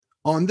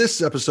On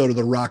this episode of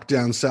the Rock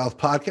Down South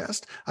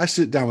podcast, I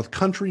sit down with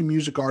country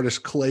music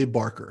artist Clay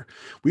Barker.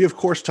 We, of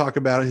course, talk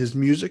about his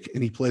music,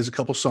 and he plays a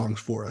couple songs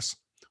for us.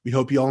 We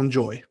hope you all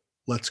enjoy.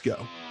 Let's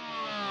go.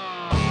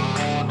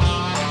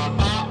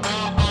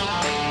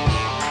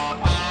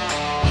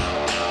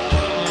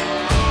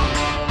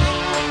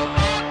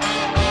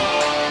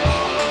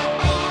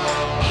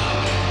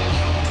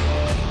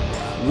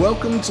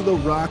 Welcome to the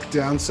Rock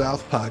Down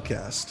South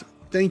podcast.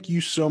 Thank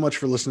you so much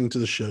for listening to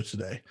the show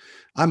today.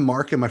 I'm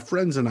Mark, and my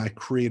friends and I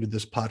created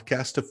this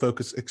podcast to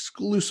focus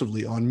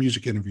exclusively on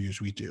music interviews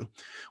we do.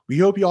 We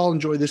hope you all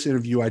enjoy this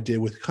interview I did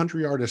with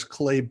country artist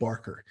Clay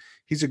Barker.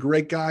 He's a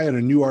great guy and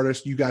a new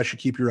artist you guys should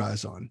keep your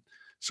eyes on.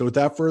 So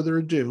without further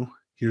ado,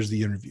 here's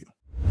the interview.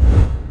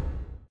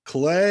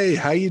 Clay,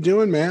 how you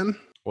doing, man?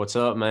 What's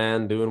up,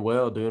 man? Doing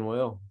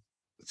well.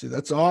 See,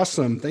 that's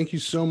awesome. Thank you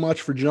so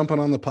much for jumping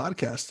on the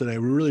podcast today.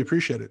 We really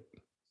appreciate it.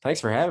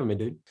 Thanks for having me,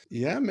 dude.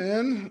 Yeah,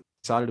 man.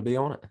 Excited to be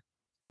on it.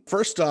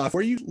 First off,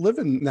 where are you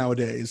living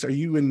nowadays? Are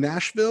you in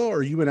Nashville or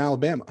are you in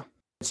Alabama?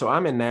 So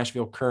I'm in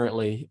Nashville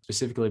currently,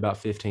 specifically about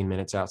 15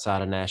 minutes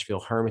outside of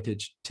Nashville.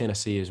 Hermitage,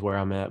 Tennessee is where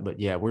I'm at.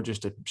 But yeah, we're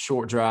just a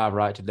short drive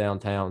right to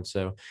downtown.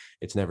 So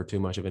it's never too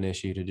much of an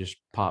issue to just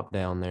pop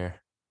down there.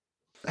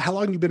 How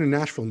long have you been in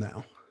Nashville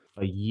now?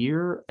 A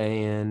year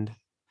and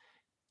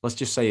let's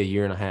just say a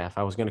year and a half.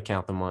 I was going to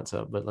count the months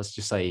up, but let's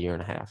just say a year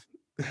and a half.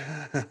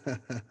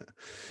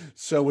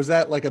 So was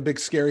that like a big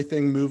scary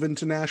thing moving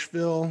to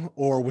Nashville,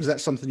 or was that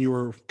something you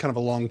were kind of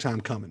a long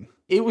time coming?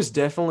 It was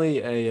definitely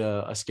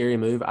a scary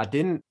move. I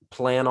didn't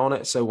plan on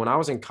it. So when I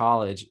was in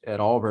college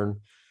at Auburn,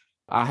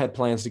 I had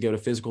plans to go to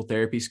physical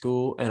therapy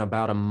school, and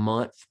about a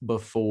month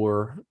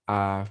before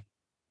I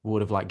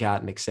would have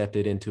gotten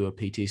accepted into a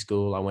PT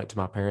school, I went to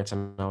my parents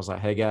and I was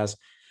like, "Hey guys,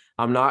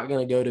 I'm not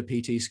going to go to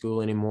PT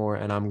school anymore,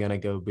 and I'm going to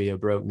go be a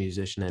broke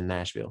musician in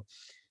Nashville."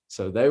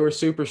 So they were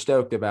super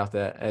stoked about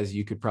that, as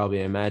you could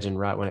probably imagine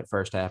right when it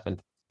first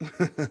happened.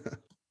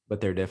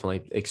 But they're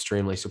definitely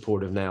extremely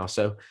supportive now.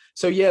 So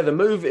yeah, the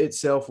move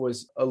itself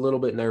was a little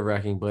bit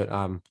nerve-wracking, but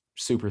I'm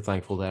super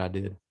thankful that I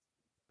did.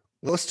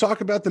 Well, let's talk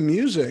about the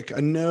music.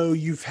 I know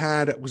you've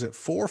had, was it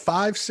 4 or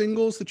 5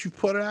 singles that you've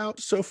put out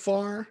so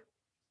far?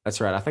 That's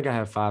right. I think I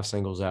have 5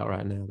 singles out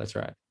right now. That's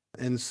right.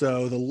 And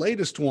so the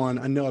latest one,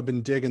 I know I've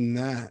been digging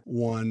that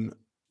one.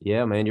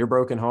 Yeah, man, Your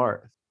Broken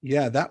Heart.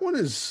 Yeah, that one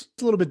is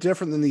a little bit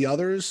different than the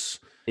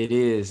others. It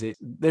is.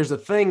 There's a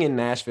thing in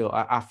Nashville.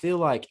 I feel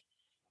like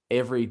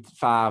every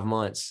 5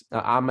 months,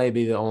 I may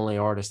be the only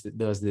artist that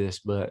does this,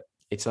 but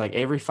it's like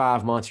every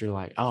 5 months, you're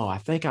like, oh, I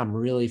think I'm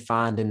really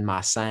finding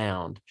my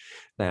sound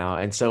now.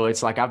 And so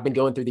it's like I've been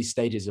going through these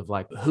stages of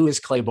like, who is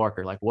Clay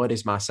Barker? Like, what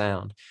is my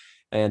sound?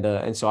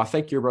 And so I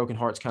think Your Broken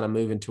Heart's kind of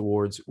moving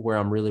towards where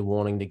I'm really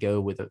wanting to go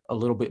with a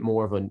little bit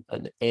more of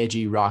an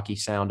edgy, rocky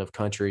sound of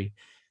country.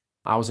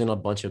 I was in a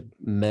bunch of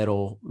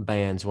metal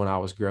bands when I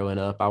was growing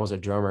up. I was a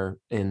drummer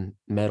in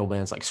metal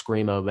bands like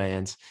screamo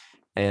bands.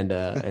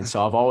 And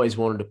so I've always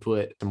wanted to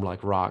put some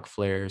like rock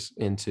flares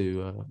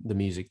into the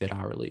music that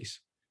I release.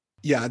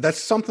 Yeah, that's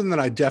something that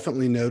I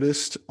definitely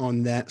noticed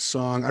on that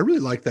song. I really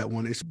like that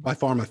one. It's by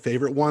far my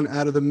favorite one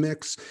out of the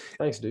mix.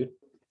 Thanks, dude.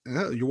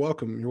 Oh, you're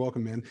welcome. You're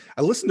welcome, man.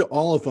 I listened to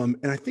all of them,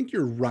 and I think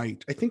you're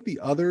right. I think the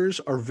others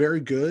are very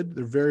good.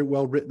 They're very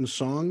well written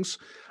songs.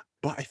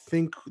 But I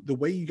think the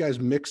way you guys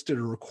mixed it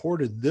or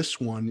recorded this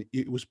one,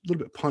 it was a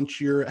little bit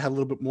punchier. It had a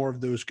little bit more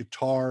of those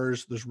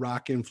guitars, those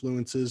rock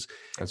influences.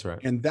 That's right.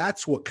 And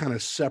that's what kind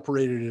of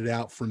separated it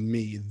out from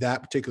me,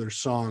 that particular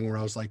song, where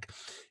I was like,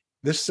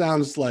 this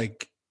sounds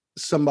like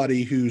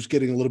somebody who's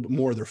getting a little bit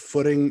more of their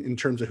footing in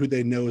terms of who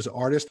they know as an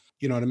artist.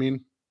 You know what I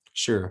mean?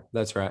 Sure.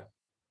 That's right.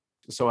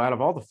 So out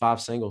of all the 5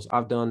 singles,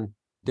 I've done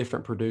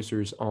different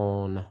producers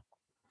on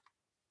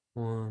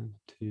 1,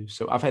 2.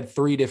 So I've had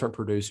 3 different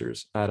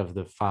producers out of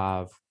the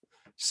 5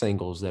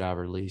 singles that I've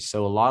released.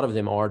 So a lot of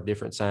them are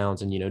different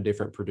sounds and,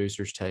 different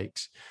producers'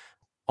 takes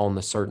on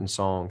the certain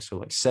songs. So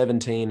like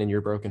 17 and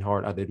Your Broken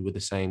Heart, I did with the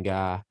same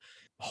guy.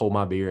 Hold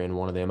My Beer, and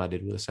one of them I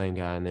did with the same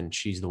guy. And then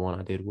She's the One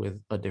I did with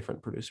a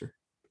different producer.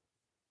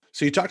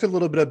 So you talked a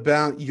little bit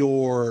about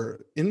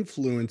your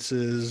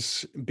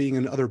influences being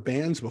in other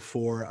bands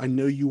before. I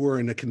know you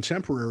were in a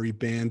contemporary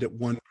band at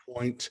one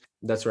point.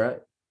 That's right.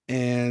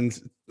 And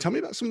tell me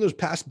about some of those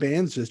past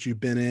bands that you've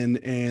been in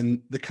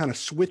and the kind of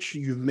switch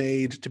you've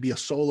made to be a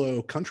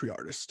solo country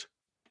artist.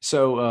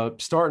 So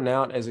starting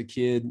out as a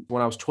kid,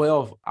 when I was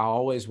 12, I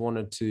always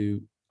wanted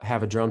to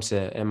have a drum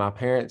set. And my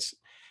parents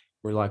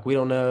were like, we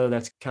don't know,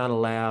 that's kind of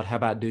loud. How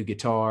about do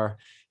guitar?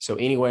 So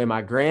anyway,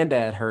 my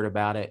granddad heard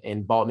about it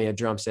and bought me a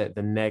drum set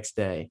the next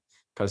day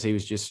because he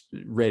was just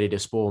ready to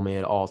spoil me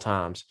at all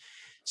times.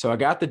 So I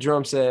got the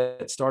drum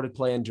set, started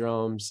playing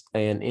drums,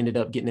 and ended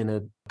up getting in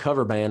a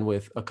cover band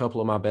with a couple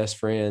of my best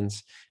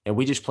friends. And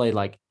we just played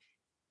like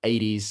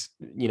 80s,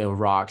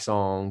 rock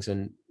songs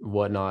and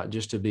whatnot,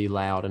 just to be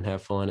loud and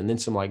have fun. And then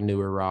some like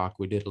newer rock.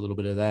 We did a little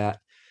bit of that.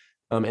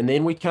 And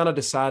then we kind of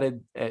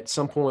decided at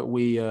some point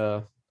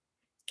when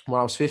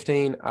I was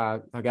 15, I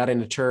got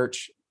into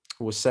church.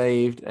 was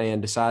saved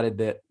and decided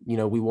that,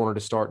 we wanted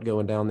to start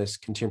going down this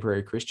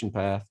contemporary Christian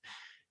path.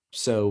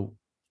 So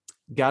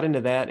got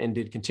into that and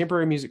did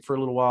contemporary music for a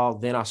little while.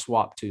 Then I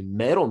swapped to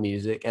metal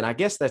music. And I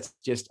guess that's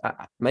just,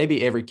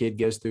 maybe every kid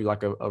goes through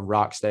like a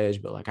rock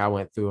stage, but like I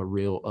went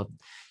through a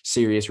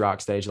serious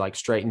rock stage, like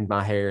straightened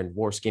my hair and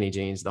wore skinny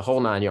jeans, the whole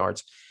 9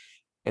 yards.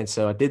 And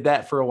so I did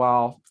that for a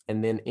while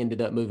and then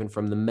ended up moving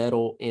from the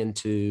metal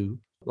into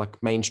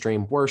like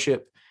mainstream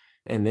worship.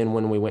 And then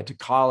when we went to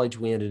college,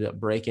 we ended up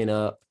breaking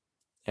up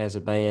as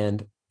a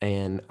band.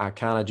 And I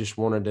kind of just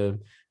wanted to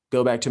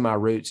go back to my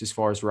roots as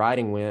far as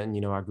writing went.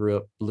 And, I grew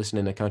up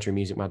listening to country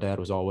music. My dad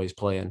was always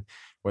playing,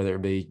 whether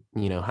it be,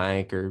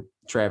 Hank or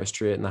Travis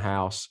Tritt in the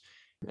house.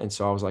 And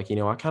so I was like,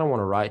 I kind of want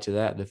to write to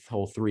that, the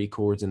whole 3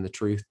 chords and the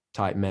truth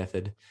type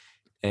method.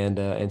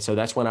 And so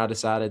that's when I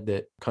decided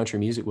that country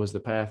music was the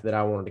path that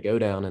I wanted to go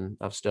down. And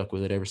I've stuck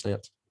with it ever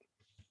since.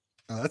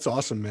 That's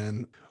awesome,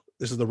 man.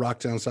 This is the Rock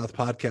Down South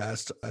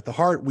podcast. At the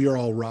heart, we are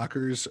all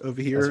rockers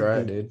over here. That's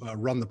right, dude.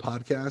 Run the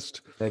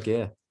podcast. Heck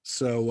yeah.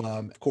 So,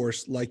 of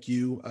course, like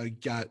you, I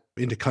got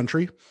into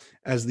country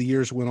as the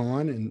years went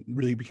on and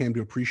really became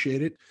to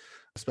appreciate it,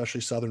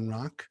 especially Southern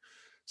rock.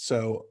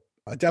 So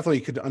I definitely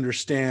could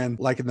understand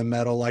liking the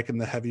metal, liking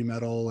the heavy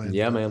metal and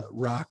man.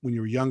 Rock when you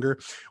were younger.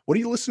 What are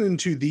you listening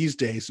to these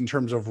days in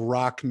terms of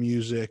rock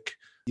music?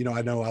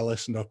 I know I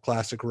listen to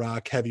classic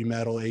rock, heavy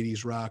metal,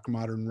 80s rock,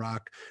 modern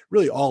rock,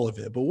 really all of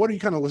it. But what are you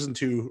kind of listening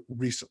to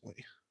recently?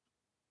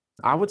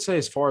 I would say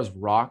as far as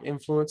rock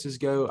influences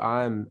go,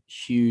 I'm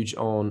huge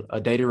on A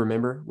Day to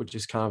Remember, which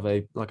is kind of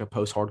a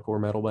post-hardcore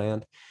metal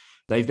band.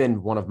 They've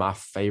been one of my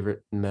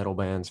favorite metal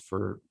bands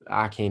for,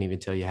 I can't even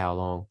tell you how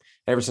long.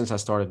 Ever since I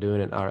started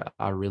doing it,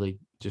 I really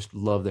just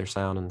love their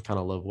sound and kind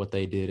of love what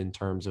they did in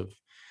terms of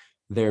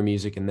their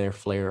music and their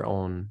flair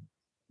on,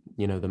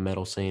 the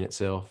metal scene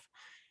itself.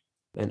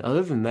 And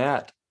other than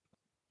that,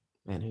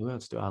 man, who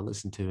else do I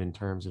listen to in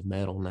terms of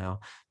metal now?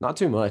 Not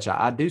too much.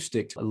 I do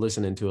stick to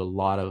listening to a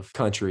lot of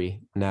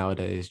country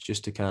nowadays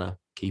just to kind of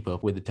keep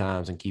up with the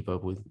times and keep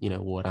up with,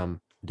 what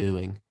I'm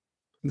doing.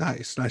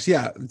 Nice.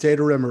 Yeah. Day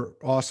to Remember,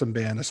 awesome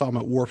band. I saw them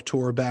at Warped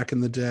Tour back in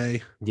the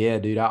day. Yeah,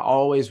 dude. I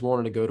always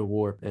wanted to go to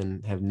Warp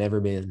and have never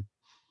been.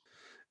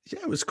 Yeah,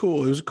 it was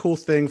cool. It was a cool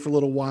thing for a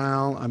little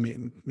while. I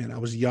mean, I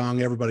was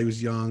young. Everybody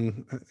was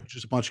young.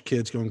 Just a bunch of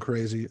kids going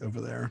crazy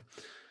over there.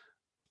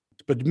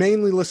 But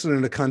mainly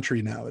listening to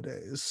country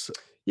nowadays.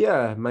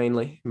 Yeah,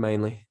 mainly.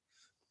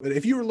 But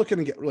if you were looking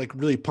to get like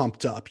really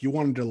pumped up, you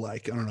wanted to I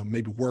don't know,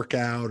 maybe work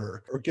out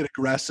or get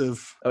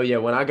aggressive. Oh yeah,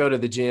 when I go to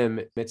the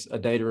gym, it's A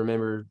Day to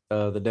Remember,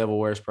 The Devil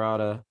Wears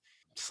Prada,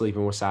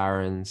 Sleeping with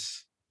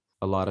Sirens,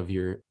 a lot of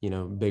your,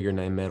 bigger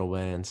name metal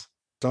bands.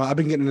 So I've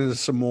been getting into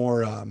some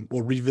more,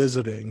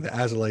 revisiting the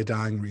As I Lay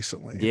Dying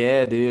recently.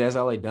 Yeah, dude, As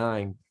I Lay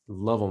Dying,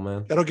 love them,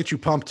 man. That'll get you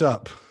pumped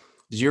up.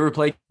 Did you ever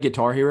play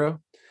Guitar Hero?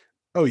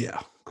 Oh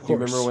yeah. Do you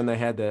remember when they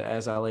had the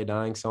As I Lay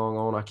Dying song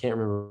on? I can't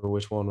remember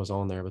which one was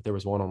on there, but there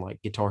was one on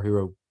like Guitar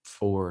Hero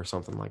 4 or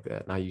something like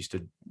that. And I used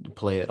to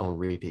play it on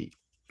repeat.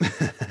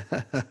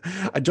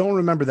 I don't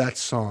remember that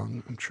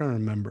song. I'm trying to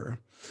remember.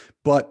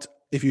 But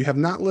if you have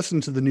not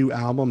listened to the new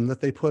album that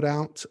they put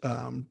out,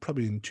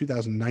 probably in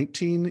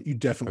 2019, you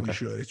definitely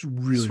should. It's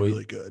really,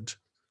 really good.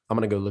 I'm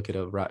going to go look it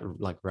up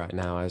right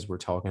now as we're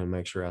talking and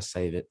make sure I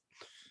save it.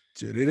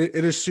 Dude,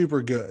 it is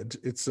super good.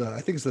 It's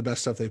I think it's the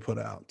best stuff they put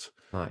out.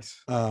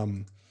 Nice.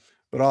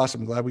 But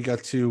awesome. Glad we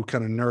got to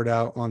kind of nerd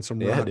out on some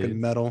rock and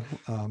metal.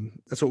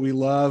 That's what we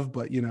love,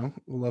 but we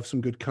love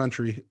some good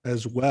country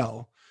as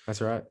well.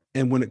 That's right.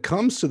 And when it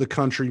comes to the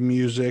country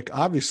music,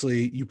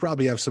 obviously you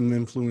probably have some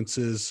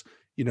influences,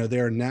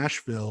 there in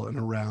Nashville and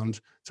around.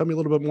 Tell me a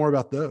little bit more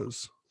about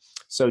those.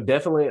 So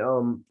definitely,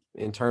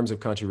 in terms of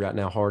country right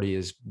now, Hardy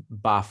is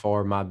by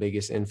far my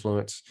biggest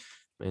influence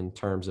in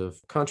terms of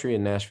country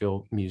and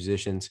Nashville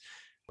musicians.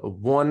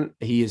 One,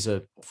 he is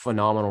a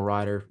phenomenal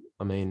writer.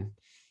 I mean,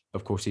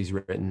 of course, he's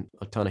written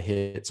a ton of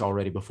hits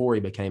already before he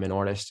became an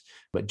artist,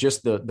 but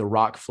just the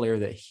rock flair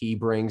that he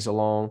brings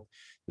along,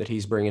 that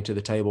he's bringing to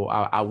the table.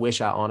 I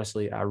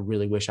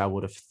really wish I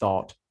would have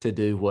thought to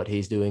do what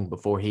he's doing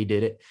before he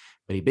did it,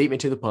 but he beat me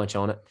to the punch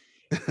on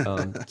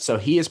it. So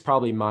he is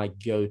probably my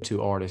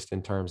go-to artist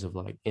in terms of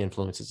like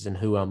influences and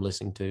who I'm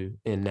listening to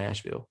in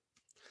Nashville.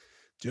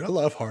 Dude, I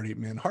love Hardy,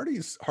 man.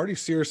 Hardy's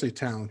seriously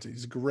talented.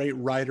 He's a great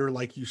writer,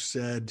 like you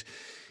said.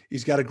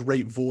 He's got a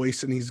great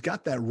voice, and he's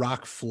got that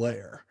rock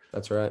flair.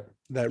 That's right.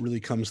 That really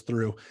comes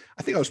through.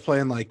 I think I was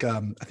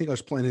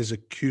playing his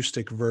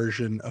acoustic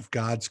version of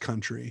God's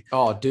Country.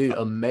 Oh, dude,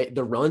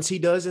 the runs he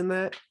does in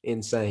that,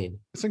 insane.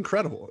 It's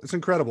incredible.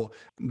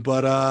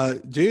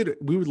 But dude,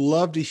 we would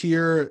love to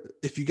hear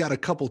if you got a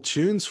couple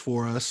tunes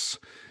for us.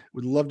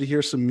 We'd love to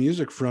hear some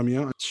music from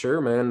you.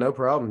 Sure, man. No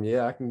problem.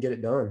 Yeah, I can get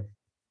it done.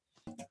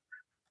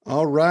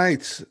 All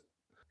right.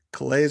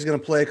 Clay is going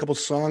to play a couple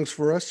songs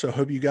for us, so I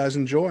hope you guys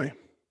enjoy.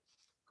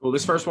 Cool.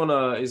 This first one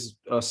is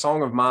a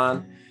song of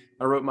mine.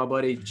 I wrote my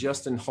buddy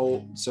Justin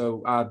Holt.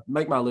 So I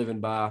make my living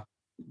by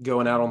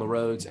going out on the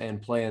roads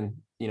and playing,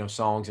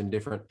 songs in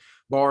different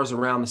bars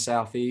around the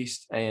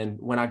Southeast. And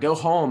when I go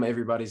home,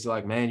 everybody's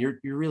like, man, you're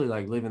really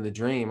like living the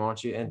dream,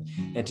 aren't you?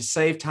 And to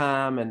save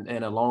time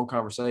and a long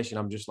conversation,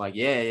 I'm just like,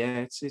 yeah,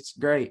 it's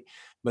great.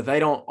 But they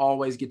don't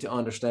always get to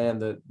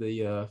understand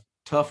the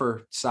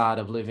tougher side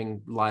of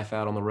living life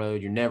out on the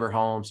road. You're never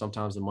home.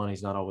 Sometimes the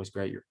money's not always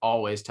great. You're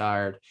always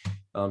tired.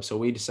 So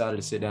we decided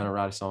to sit down and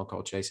write a song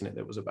called Chasing It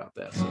that was about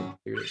that. So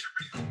here it is.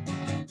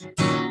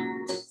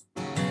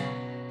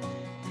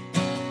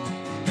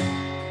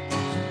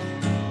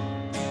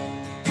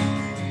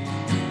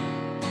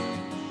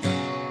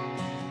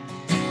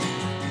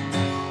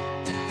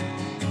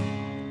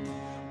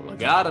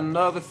 Got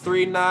another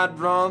 3-night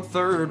run,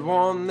 third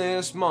one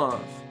this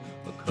month,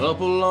 a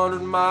couple 100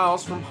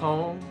 miles from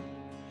home.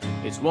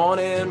 It's 1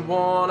 in,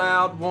 1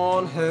 out,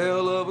 one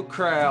hell of a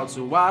crowd,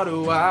 so why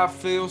do I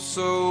feel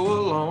so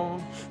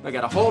alone? I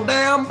got a whole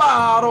damn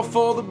bottle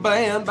for the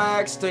band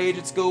backstage.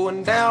 It's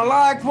going down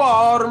like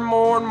water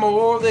more and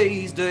more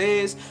these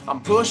days. I'm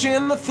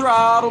pushing the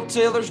throttle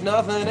till there's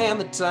nothing in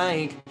the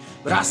tank.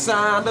 But I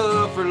signed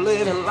up for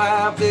living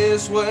life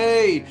this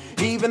way,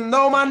 even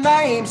though my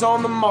name's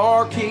on the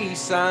marquee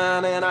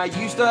sign. And I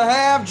used to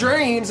have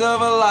dreams of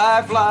a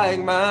life like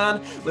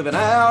mine, living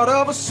out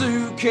of a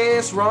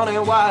suitcase,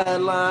 running wide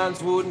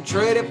lines. Wouldn't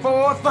trade it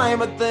for a thing,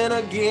 but then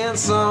again,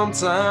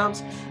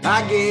 sometimes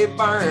I get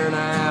burned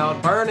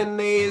out, burning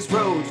these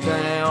roads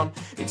down.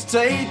 It's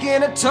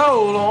taking a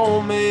toll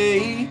on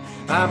me.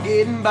 I'm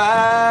getting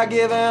by,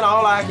 giving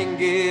all I can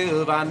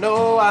give. I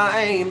know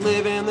I ain't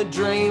living the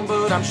dream,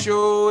 but I'm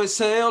sure as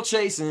hell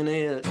chasing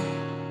it.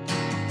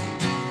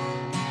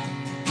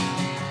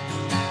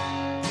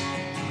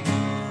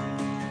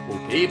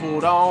 Well,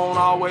 people don't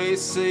always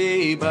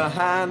see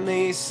behind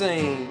these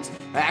scenes.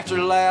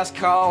 After last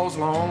call's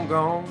long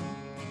gone,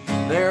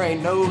 there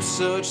ain't no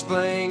such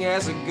thing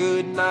as a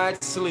good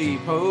night's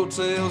sleep.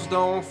 Hotels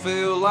don't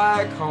feel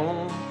like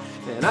home.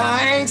 And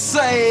I ain't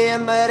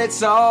saying that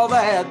it's all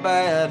that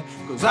bad,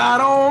 'cause I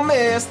don't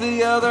miss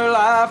the other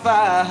life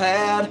I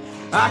had.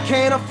 I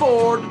can't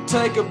afford to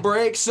take a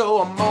break,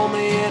 so I'm on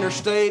the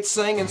interstate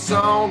singing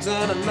songs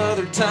in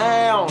another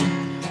town.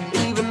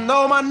 Even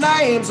though my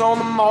name's on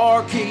the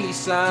marquee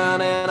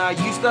sign, and I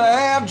used to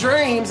have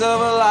dreams of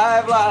a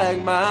life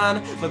like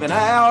mine, living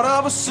out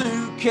of a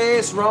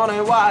suitcase,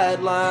 running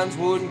wide lines.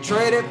 Wouldn't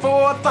trade it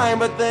for a thing,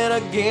 but then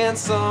again,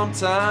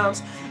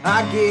 sometimes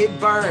I get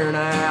burned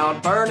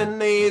out, burning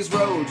these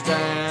roads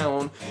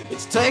down.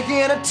 It's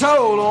taking a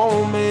toll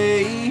on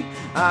me.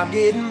 I'm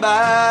getting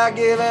by,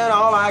 giving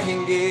all I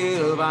can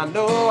give. I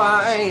know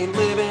I ain't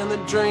living the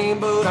dream,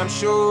 but I'm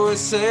sure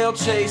as hell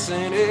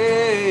chasing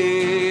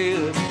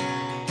it.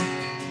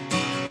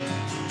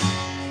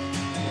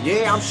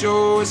 Yeah, I'm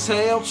sure as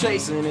hell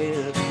chasing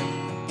it.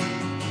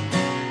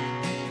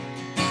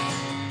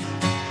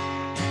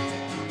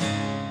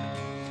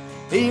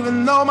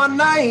 Even though my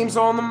name's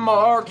on the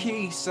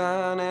marquee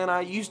sign, and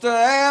I used to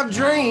have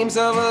dreams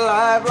of a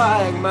life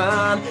like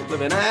mine,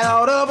 living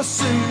out of a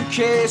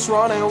suitcase,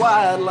 running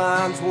wide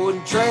lines.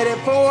 Wouldn't trade it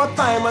for a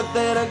thing, but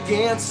then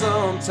again,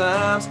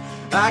 sometimes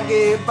I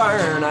get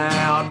burned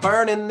out,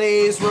 burning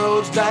these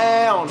roads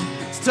down.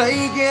 It's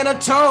taking a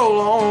toll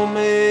on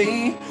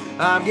me.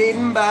 I'm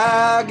getting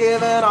by,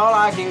 giving all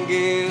I can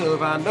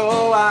give. I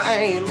know I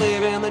ain't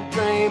living the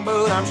dream,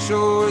 but I'm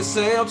sure as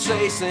hell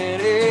chasing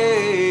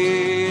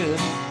it.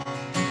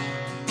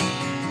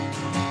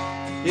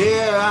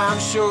 Yeah, I'm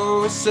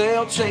sure as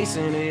hell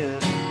chasing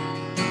it.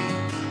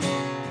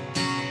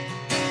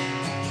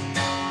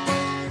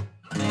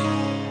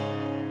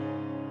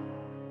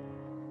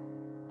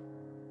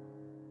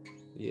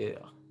 Yeah.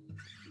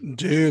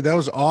 Dude, that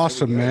was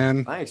awesome,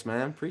 man. Thanks,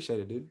 man.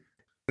 Appreciate it, dude.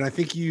 And I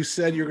think you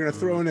said you're going to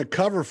throw in a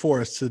cover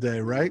for us today,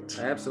 right?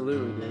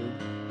 Absolutely, dude.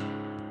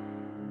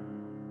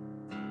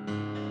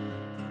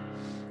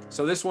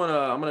 So this one,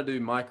 I'm going to do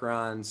Mike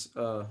Ryan's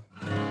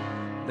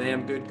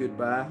Damn Good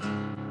Goodbye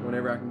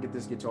whenever I can get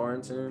this guitar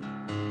in tune.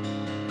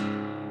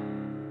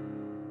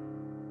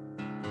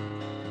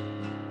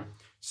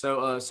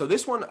 So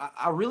this one,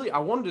 I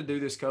wanted to do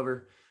this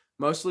cover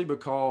mostly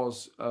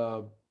because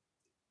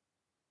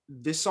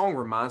this song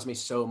reminds me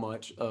so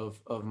much of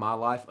my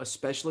life,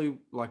 especially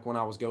like when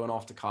I was going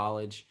off to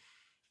college.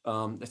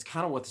 That's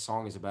kind of what the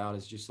song is about.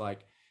 It's just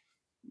like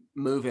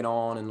moving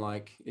on, and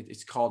like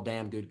it's called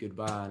Damn Good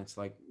Goodbye, and it's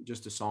like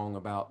just a song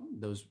about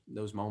those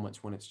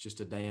moments when it's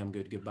just a damn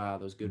good goodbye,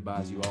 those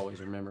goodbyes you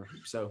always remember.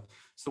 So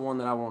it's the one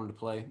that I wanted to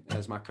play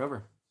as my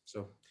cover.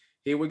 So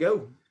here we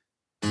go.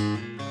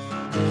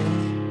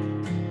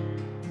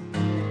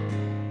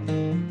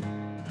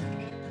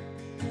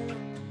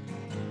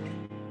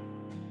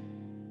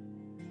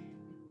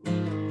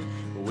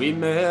 We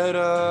met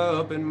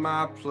up in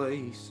my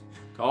place,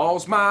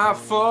 'cause my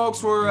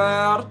folks were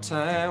out of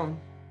town.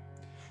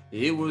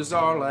 It was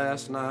our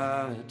last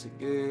night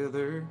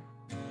together.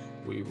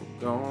 We were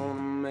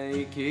gonna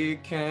make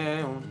it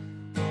count.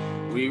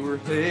 We were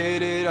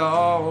headed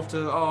off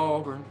to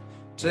Auburn,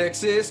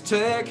 Texas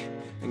Tech,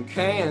 and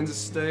Kansas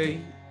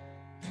State.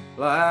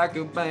 like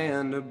a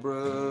band of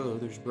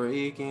brothers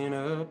breaking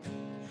up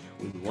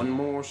with one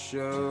more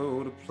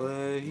show to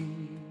play.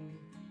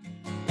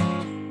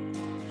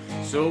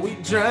 So we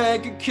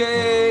drank a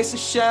case of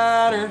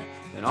Shiner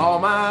and all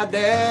my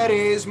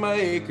daddy's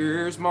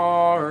Maker's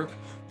Mark.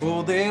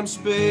 Pulled them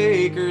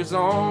speakers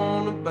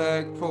on the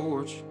back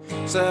porch,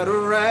 sat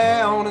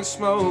around and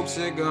smoked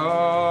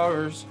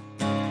cigars.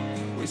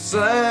 We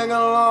sang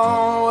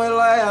along, we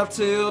laughed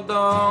till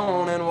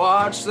dawn and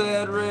watched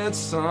that red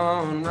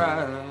sun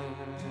rise.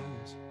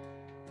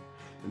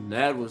 And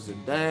that was a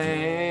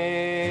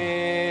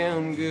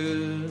damn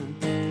good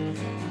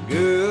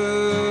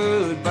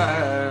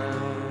goodbye.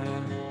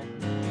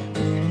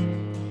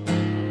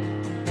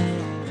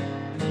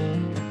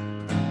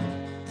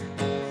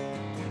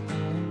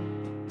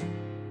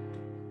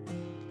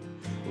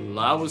 Well,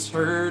 I was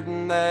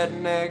hurting that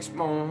next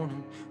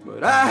morning,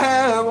 but I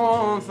had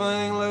one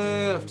thing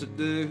left to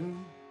do.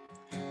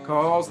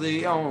 'Cause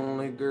the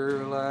only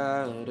girl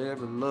I'd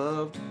ever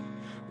loved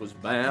was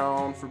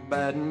bound for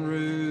Baton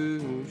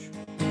Rouge.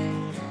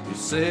 We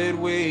said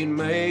we'd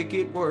make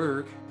it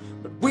work,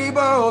 but we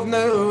both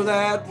knew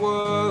that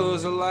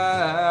was a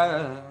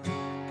lie.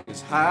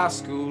 'Cause high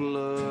school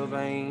love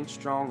ain't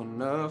strong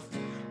enough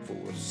for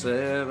a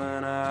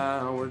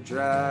 7-hour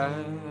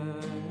drive.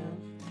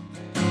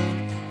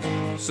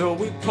 So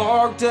we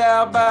parked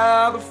out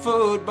by the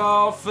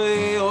football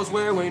fields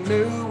where we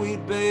knew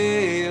we'd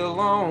be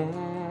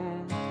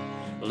alone.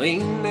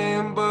 Leaned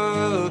in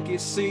bucket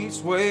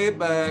seats way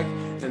back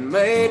and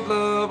made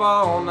love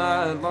all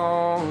night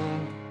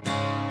long.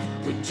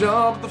 We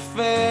jumped the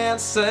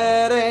fence,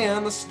 sat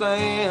in the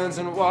stands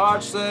and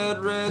watched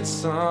that red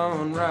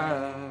sun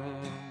rise.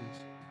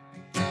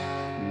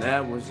 And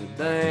that was a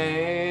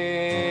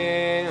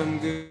damn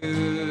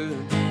good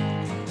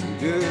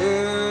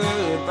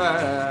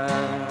goodbye.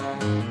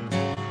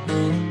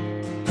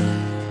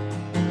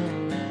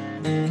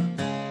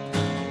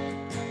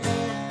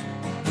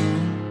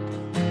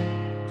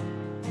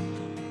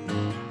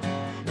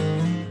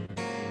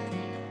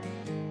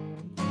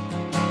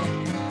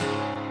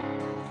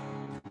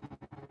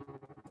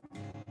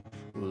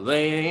 Well,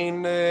 they ain't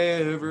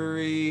never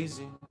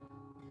easy,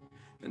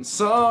 and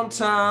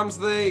sometimes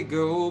they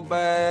go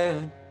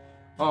bad.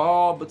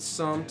 Oh, but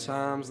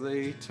sometimes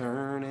they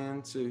turn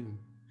into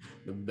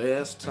the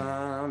best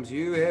times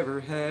you ever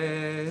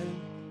had.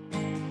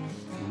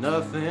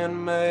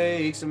 Nothing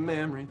makes a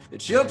memory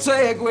that you'll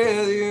take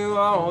with you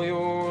all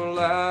your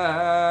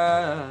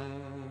life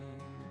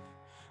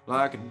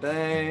like a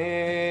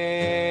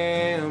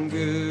damn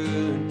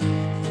good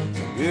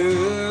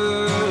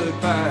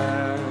goodbye.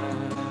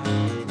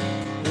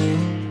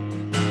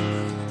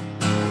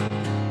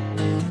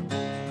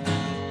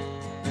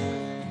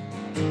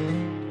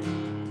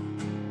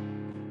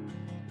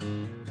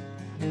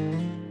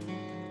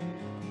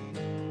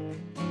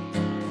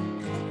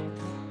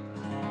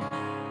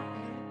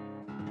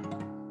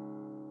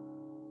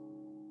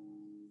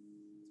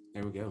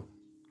 There we go.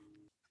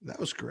 That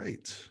was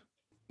great.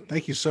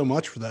 Thank you so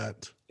much for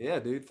that. Yeah,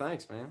 dude.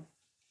 Thanks, man.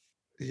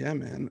 Yeah,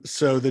 man.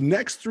 So the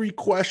next 3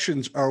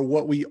 questions are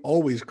what we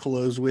always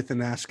close with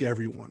and ask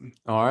everyone.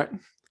 All right.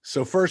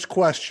 So first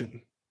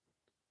question.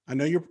 I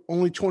know you're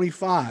only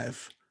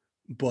 25,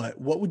 but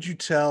what would you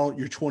tell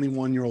your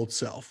 21-year-old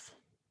self?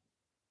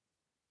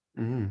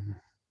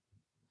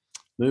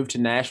 Move to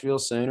Nashville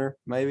sooner,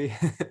 maybe.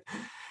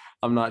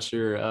 I'm not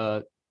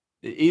sure.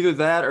 Either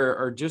that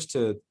or just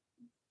to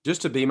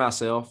be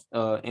myself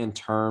in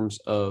terms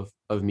of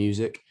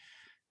music,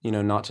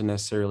 not to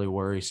necessarily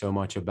worry so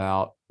much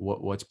about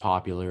what's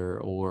popular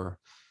or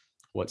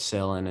what's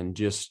selling, and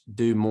just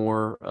do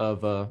more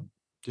of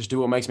just do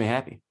what makes me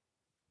happy.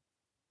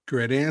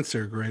 Great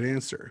answer. Great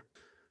answer.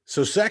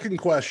 So second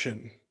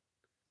question,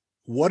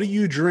 what are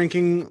you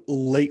drinking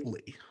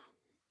lately?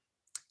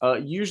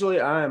 Usually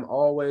I am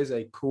always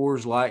a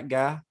Coors Light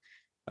guy.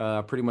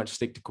 I pretty much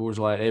stick to Coors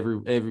Light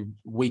every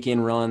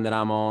weekend run that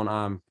I'm on.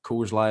 I'm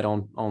Coors Light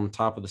on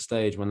top of the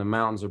stage. When the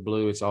mountains are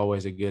blue, it's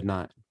always a good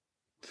night.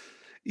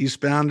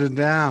 Eastbound and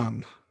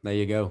down. There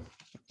you go.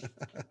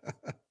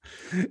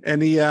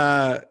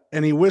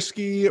 Any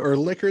whiskey or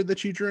liquor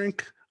that you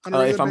drink on a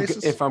regular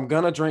basis? If I'm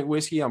gonna drink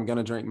whiskey, I'm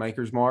gonna drink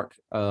Maker's Mark.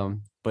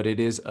 But it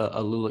is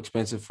a little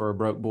expensive for a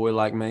broke boy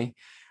like me.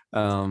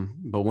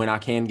 But when I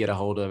can get a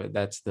hold of it,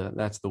 that's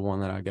the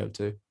one that I go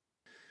to.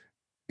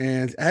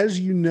 And as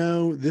you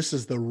know, this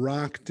is the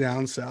Rock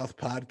Down South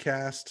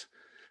podcast.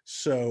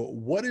 So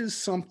what is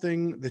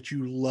something that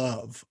you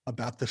love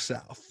about the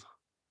South?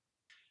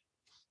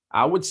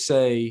 I would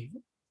say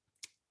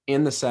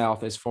in the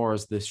South, as far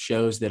as the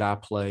shows that I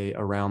play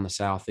around the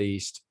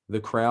Southeast, the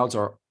crowds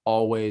are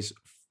always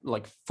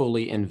like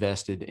fully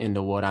invested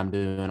into what I'm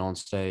doing on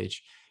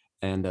stage.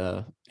 And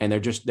they're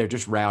just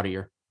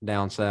rowdier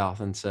down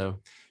South. And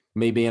so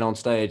me being on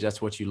stage,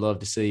 that's what you love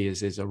to see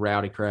is a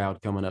rowdy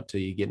crowd coming up to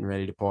you, getting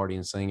ready to party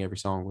and sing every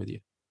song with you.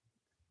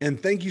 And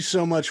thank you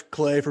so much,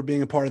 Clay, for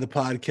being a part of the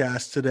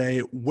podcast today.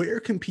 Where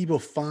can people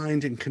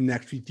find and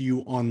connect with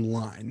you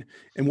online?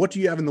 And what do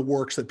you have in the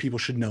works that people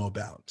should know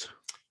about?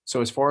 So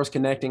as far as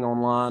connecting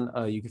online,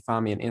 you can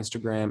find me on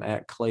Instagram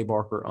at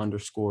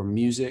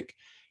claybarker_music.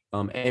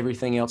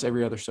 Everything else,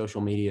 every other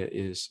social media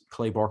is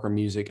Clay Barker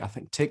Music. I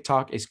think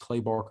TikTok is Clay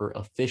Barker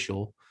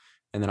Official.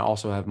 And then I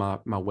also have my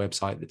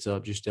website that's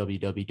up, just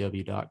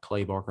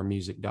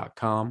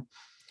www.claybarkermusic.com.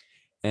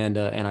 And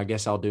I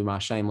guess I'll do my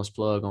shameless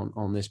plug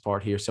on this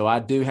part here. So I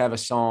do have a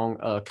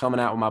song coming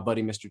out with my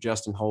buddy, Mr.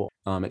 Justin Holt.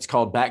 It's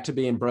called Back to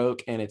Being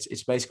Broke, and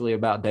it's basically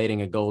about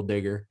dating a gold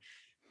digger.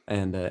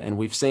 And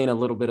we've seen a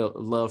little bit of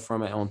love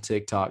from it on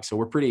TikTok. So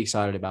we're pretty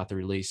excited about the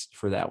release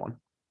for that one.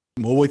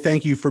 Well, we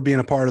thank you for being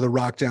a part of the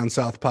Rock Down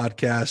South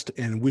podcast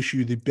and wish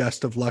you the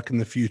best of luck in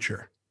the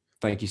future.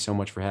 Thank you so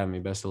much for having me.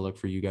 Best of luck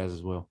for you guys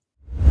as well.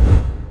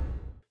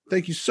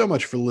 Thank you so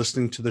much for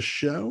listening to the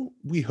show.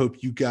 We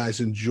hope you guys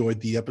enjoyed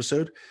the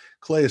episode.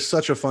 Clay is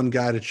such a fun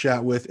guy to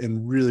chat with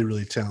and really,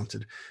 really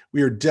talented.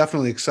 We are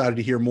definitely excited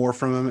to hear more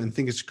from him and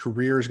think his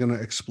career is going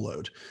to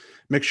explode.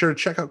 Make sure to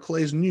check out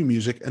Clay's new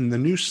music and the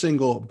new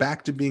single,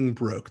 Back to Being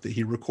Broke, that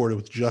he recorded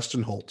with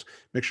Justin Holt.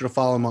 Make sure to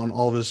follow him on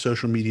all of his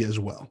social media as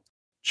well.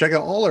 Check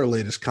out all our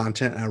latest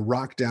content at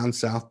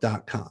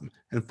rockdownsouth.com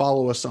and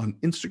follow us on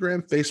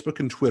Instagram, Facebook,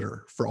 and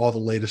Twitter for all the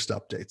latest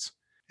updates.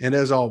 And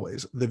as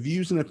always, the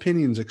views and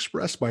opinions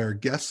expressed by our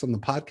guests on the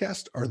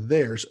podcast are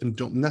theirs and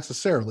don't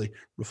necessarily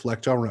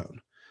reflect our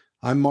own.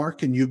 I'm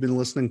Mark, and you've been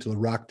listening to the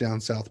Rock Down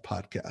South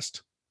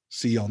podcast.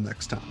 See y'all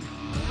next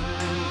time.